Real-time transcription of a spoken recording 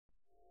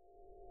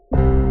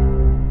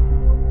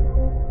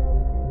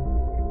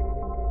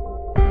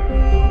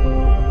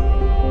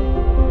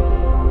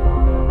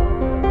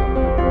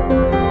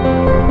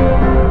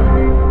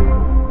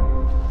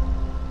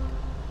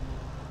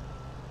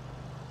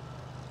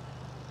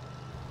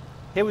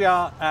Here we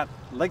are at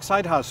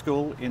Lakeside High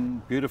School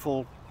in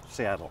beautiful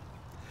Seattle.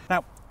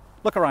 Now,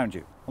 look around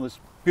you on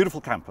this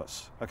beautiful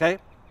campus, okay?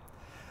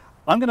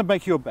 I'm going to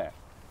make you a bet.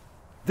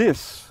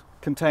 This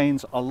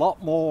contains a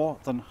lot more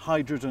than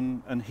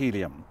hydrogen and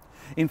helium.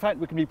 In fact,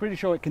 we can be pretty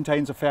sure it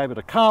contains a fair bit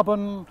of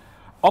carbon,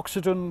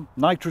 oxygen,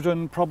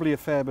 nitrogen, probably a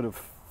fair bit of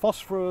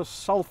phosphorus,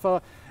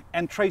 sulfur,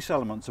 and trace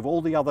elements of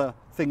all the other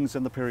things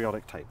in the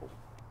periodic table.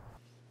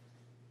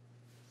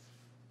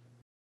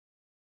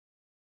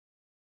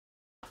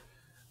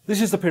 This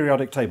is the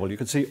periodic table. You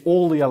can see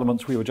all the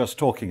elements we were just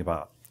talking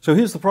about. So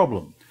here's the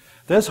problem.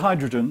 There's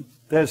hydrogen,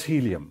 there's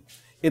helium.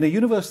 In a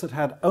universe that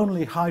had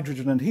only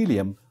hydrogen and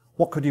helium,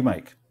 what could you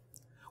make?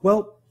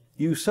 Well,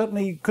 you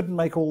certainly couldn't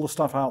make all the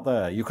stuff out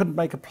there. You couldn't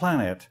make a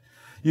planet,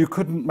 you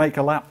couldn't make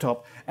a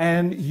laptop,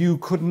 and you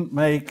couldn't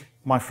make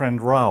my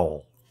friend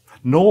Raoul.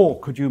 Nor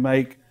could you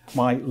make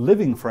my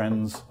living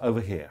friends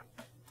over here.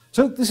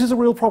 So this is a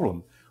real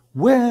problem.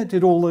 Where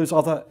did all those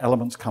other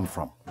elements come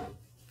from?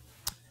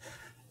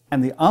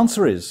 And the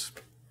answer is,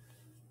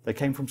 they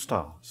came from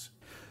stars.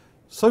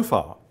 So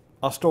far,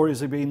 our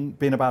stories have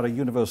been about a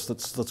universe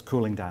that's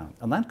cooling down.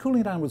 And that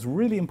cooling down was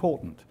really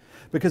important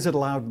because it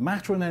allowed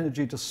matter and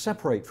energy to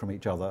separate from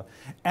each other,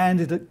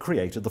 and it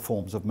created the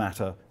forms of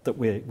matter that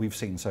we've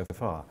seen so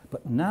far.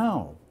 But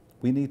now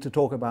we need to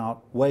talk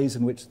about ways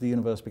in which the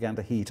universe began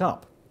to heat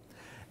up.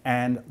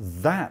 And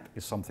that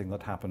is something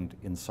that happened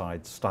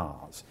inside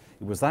stars.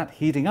 It was that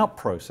heating up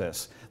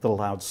process that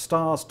allowed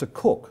stars to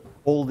cook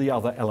all the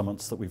other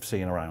elements that we've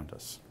seen around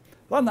us.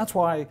 And that's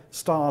why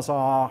stars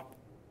are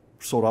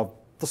sort of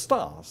the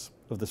stars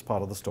of this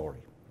part of the story.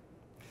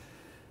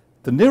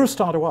 The nearest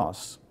star to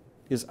us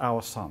is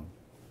our sun.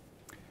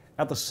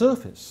 At the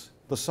surface,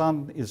 the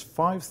sun is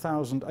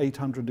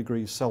 5,800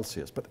 degrees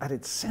Celsius, but at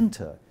its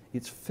center,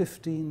 it's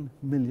 15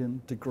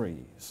 million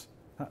degrees.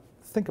 Now,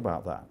 think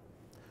about that.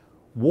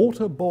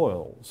 Water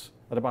boils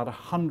at about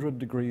 100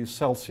 degrees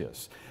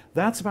Celsius.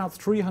 That's about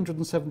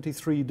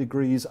 373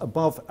 degrees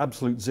above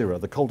absolute zero,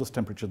 the coldest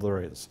temperature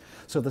there is.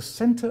 So the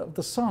center of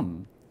the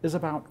sun is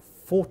about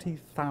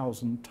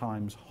 40,000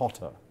 times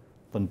hotter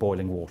than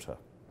boiling water.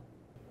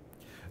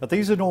 At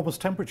these enormous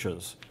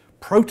temperatures,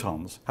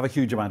 protons have a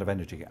huge amount of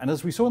energy. And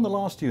as we saw in the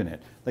last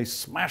unit, they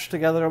smash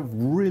together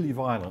really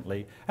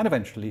violently, and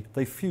eventually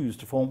they fuse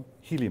to form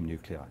helium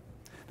nuclei.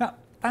 Now,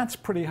 that's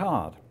pretty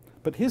hard,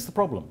 but here's the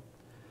problem.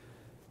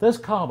 There's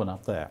carbon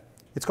up there.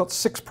 It's got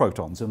 6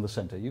 protons in the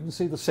center. You can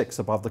see the 6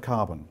 above the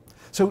carbon.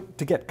 So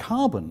to get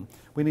carbon,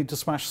 we need to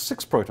smash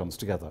 6 protons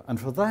together. And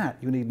for that,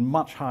 you need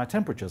much higher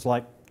temperatures,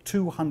 like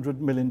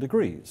 200 million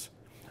degrees.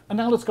 And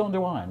now let's go on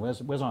to iron.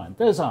 Where's iron?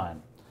 There's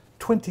iron.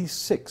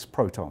 26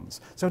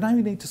 protons. So now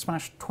you need to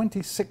smash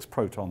 26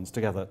 protons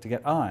together to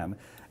get iron.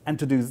 And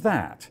to do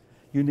that,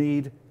 you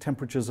need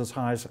temperatures as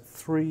high as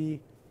 3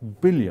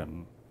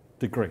 billion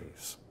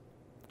degrees.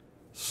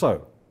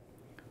 So,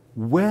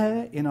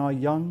 where in our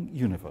young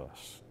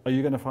universe are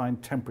you going to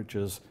find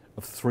temperatures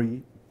of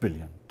 3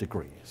 billion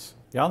degrees?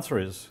 The answer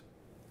is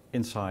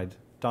inside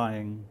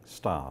dying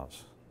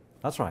stars.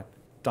 That's right,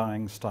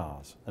 dying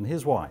stars. And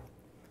here's why.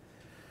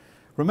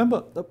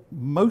 Remember that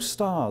most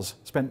stars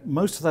spent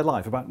most of their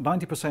life, about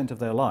 90% of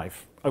their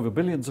life, over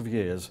billions of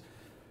years,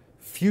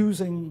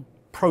 fusing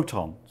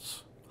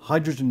protons,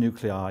 hydrogen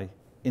nuclei,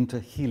 into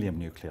helium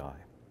nuclei.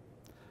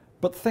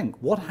 But think,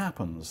 what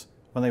happens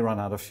when they run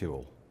out of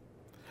fuel?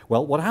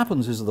 Well, what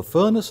happens is the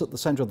furnace at the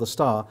center of the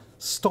star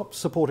stops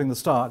supporting the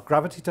star,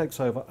 gravity takes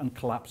over and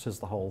collapses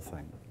the whole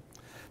thing.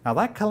 Now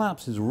that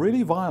collapse is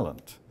really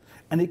violent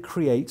and it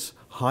creates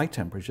high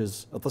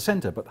temperatures at the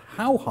center, but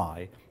how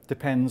high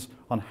depends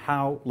on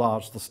how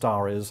large the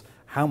star is,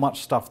 how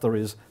much stuff there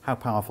is, how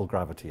powerful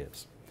gravity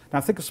is.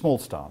 Now think of small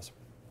stars.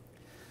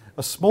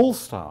 A small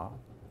star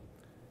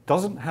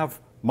doesn't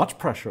have much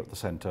pressure at the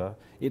center,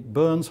 it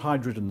burns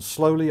hydrogen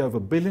slowly over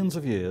billions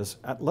of years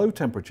at low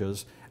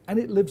temperatures, and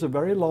it lives a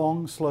very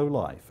long, slow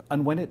life.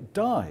 And when it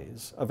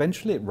dies,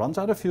 eventually it runs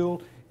out of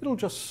fuel, it'll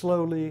just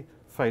slowly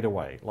fade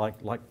away, like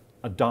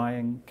a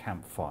dying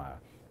campfire.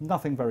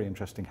 Nothing very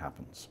interesting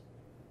happens.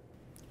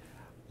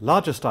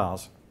 Larger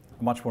stars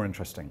are much more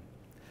interesting.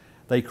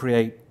 They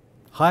create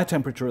higher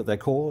temperature at their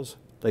cores,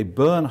 they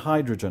burn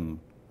hydrogen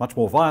much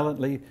more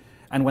violently,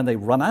 and when they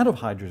run out of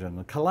hydrogen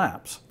and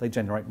collapse, they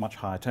generate much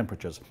higher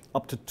temperatures,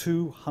 up to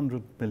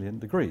 200 million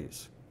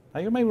degrees.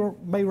 Now you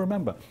may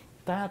remember,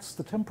 that's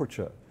the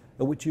temperature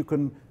at which you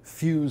can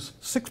fuse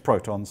 6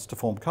 protons to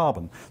form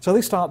carbon. So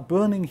they start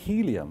burning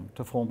helium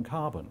to form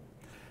carbon.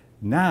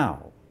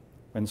 Now,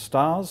 when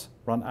stars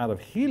run out of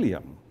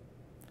helium,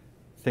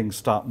 things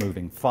start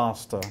moving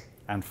faster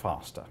and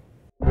faster.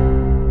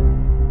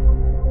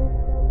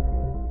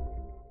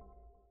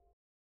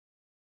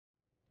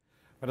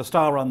 When a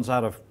star runs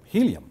out of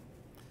helium,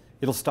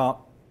 it'll start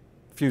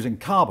fusing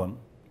carbon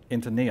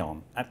into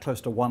neon at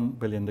close to 1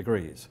 billion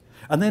degrees.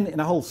 And then in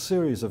a whole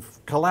series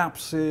of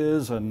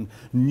collapses and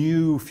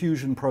new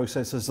fusion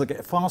processes that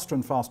get faster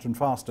and faster and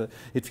faster,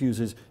 it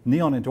fuses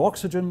neon into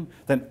oxygen,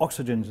 then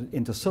oxygen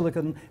into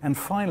silicon, and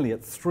finally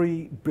at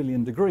 3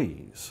 billion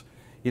degrees,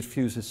 it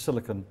fuses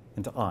silicon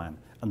into iron,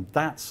 and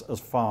that's as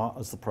far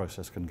as the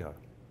process can go.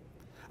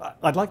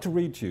 I'd like to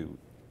read to you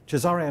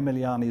Cesare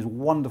Emiliani's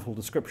wonderful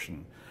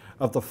description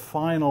of the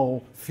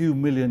final few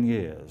million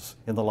years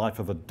in the life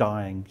of a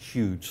dying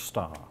huge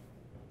star.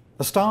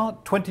 A star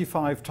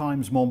 25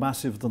 times more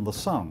massive than the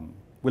Sun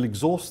will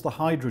exhaust the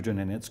hydrogen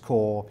in its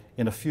core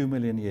in a few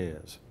million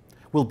years,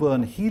 will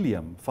burn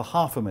helium for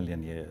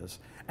 500,000 years,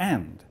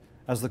 and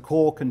as the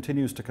core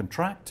continues to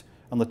contract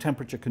and the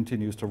temperature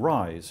continues to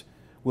rise,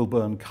 will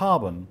burn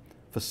carbon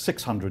for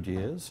 600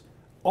 years,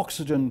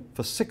 oxygen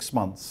for 6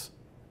 months,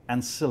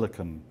 and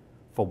silicon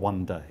for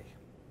 1 day.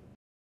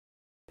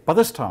 By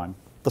this time,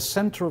 the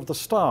center of the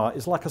star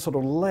is like a sort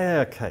of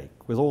layer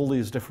cake with all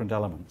these different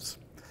elements.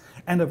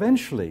 And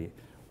eventually,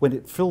 when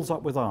it fills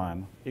up with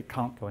iron, it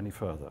can't go any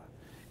further.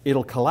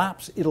 It'll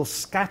collapse, it'll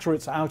scatter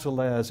its outer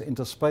layers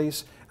into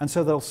space, and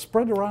so they'll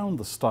spread around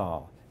the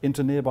star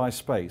into nearby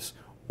space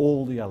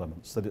all the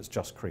elements that it's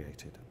just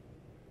created.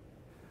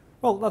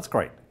 Well, that's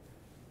great.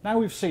 Now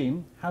we've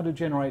seen how to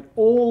generate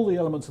all the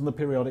elements in the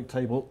periodic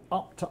table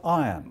up to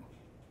iron.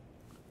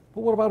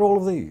 But what about all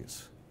of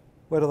these?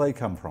 Where do they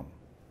come from?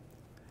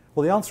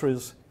 Well, the answer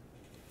is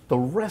the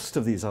rest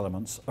of these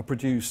elements are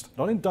produced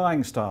not in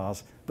dying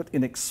stars, but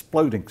in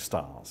exploding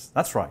stars.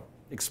 That's right,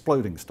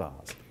 exploding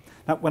stars.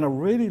 Now, when a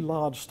really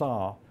large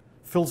star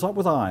fills up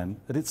with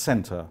iron at its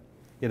center,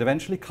 it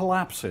eventually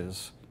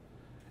collapses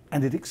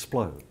and it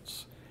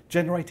explodes,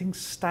 generating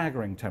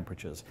staggering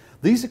temperatures.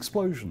 These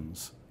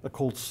explosions are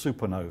called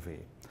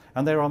supernovae,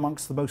 and they're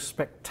amongst the most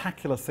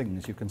spectacular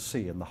things you can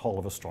see in the whole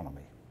of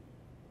astronomy.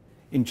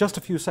 In just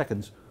a few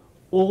seconds,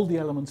 all the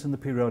elements in the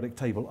periodic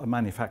table are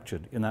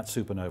manufactured in that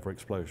supernova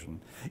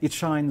explosion. It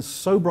shines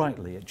so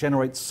brightly, it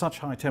generates such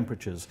high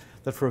temperatures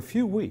that for a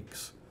few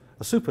weeks,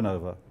 a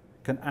supernova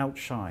can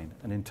outshine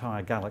an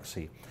entire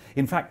galaxy.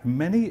 In fact,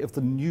 many of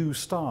the new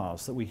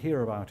stars that we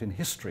hear about in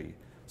history,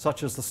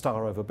 such as the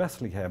star over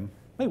Bethlehem,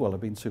 may well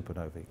have been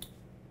supernovae.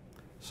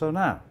 So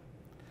now,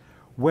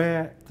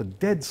 where the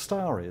dead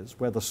star is,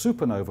 where the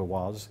supernova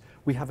was,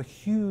 we have a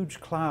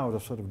huge cloud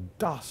of sort of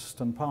dust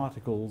and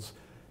particles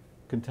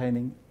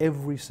containing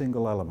every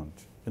single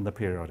element in the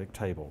periodic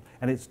table,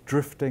 and it's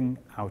drifting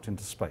out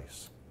into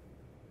space.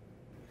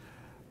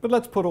 But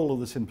let's put all of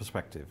this in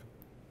perspective.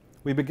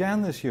 We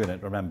began this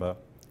unit, remember,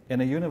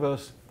 in a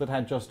universe that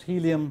had just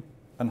helium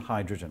and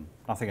hydrogen,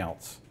 nothing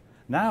else.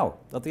 Now,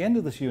 at the end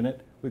of this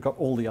unit, we've got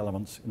all the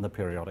elements in the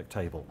periodic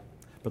table.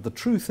 But the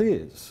truth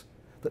is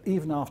that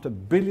even after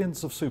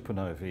billions of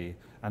supernovae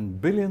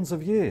and billions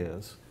of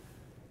years,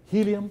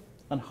 helium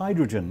and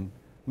hydrogen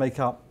make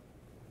up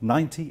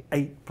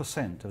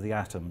 98% of the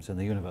atoms in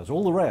the universe.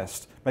 All the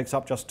rest makes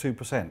up just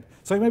 2%.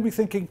 So you may be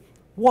thinking,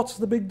 what's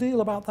the big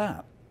deal about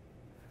that?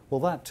 Well,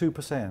 that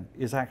 2%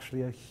 is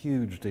actually a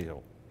huge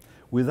deal.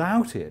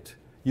 Without it,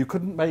 you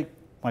couldn't make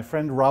my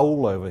friend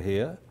Raoul over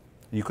here,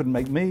 you couldn't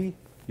make me,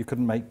 you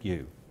couldn't make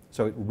you.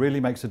 So it really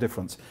makes a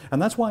difference.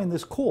 And that's why in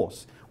this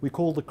course, we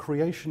call the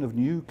creation of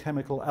new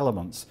chemical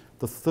elements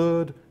the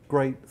third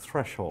great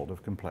threshold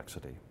of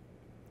complexity.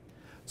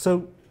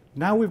 So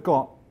now we've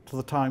got to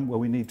the time where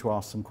we need to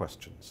ask some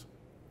questions.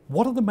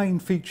 What are the main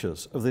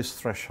features of this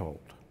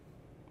threshold?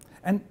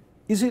 And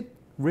is it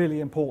really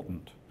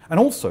important? And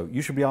also,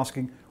 you should be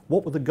asking,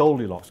 what were the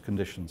Goldilocks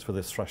conditions for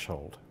this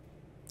threshold?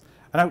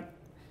 And now,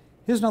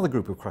 here's another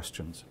group of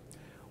questions.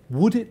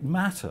 Would it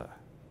matter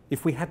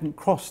if we hadn't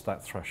crossed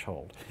that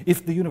threshold,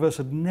 if the universe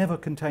had never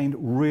contained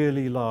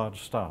really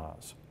large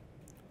stars?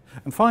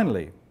 And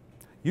finally,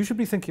 you should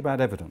be thinking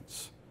about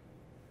evidence.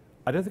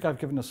 I don't think I've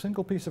given a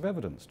single piece of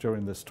evidence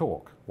during this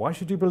talk. Why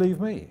should you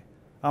believe me?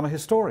 I'm a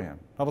historian,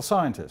 not a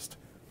scientist.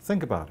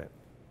 Think about it.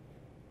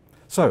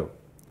 So,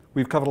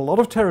 we've covered a lot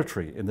of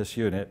territory in this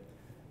unit.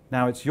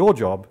 Now it's your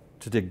job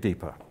to dig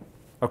deeper.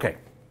 Okay.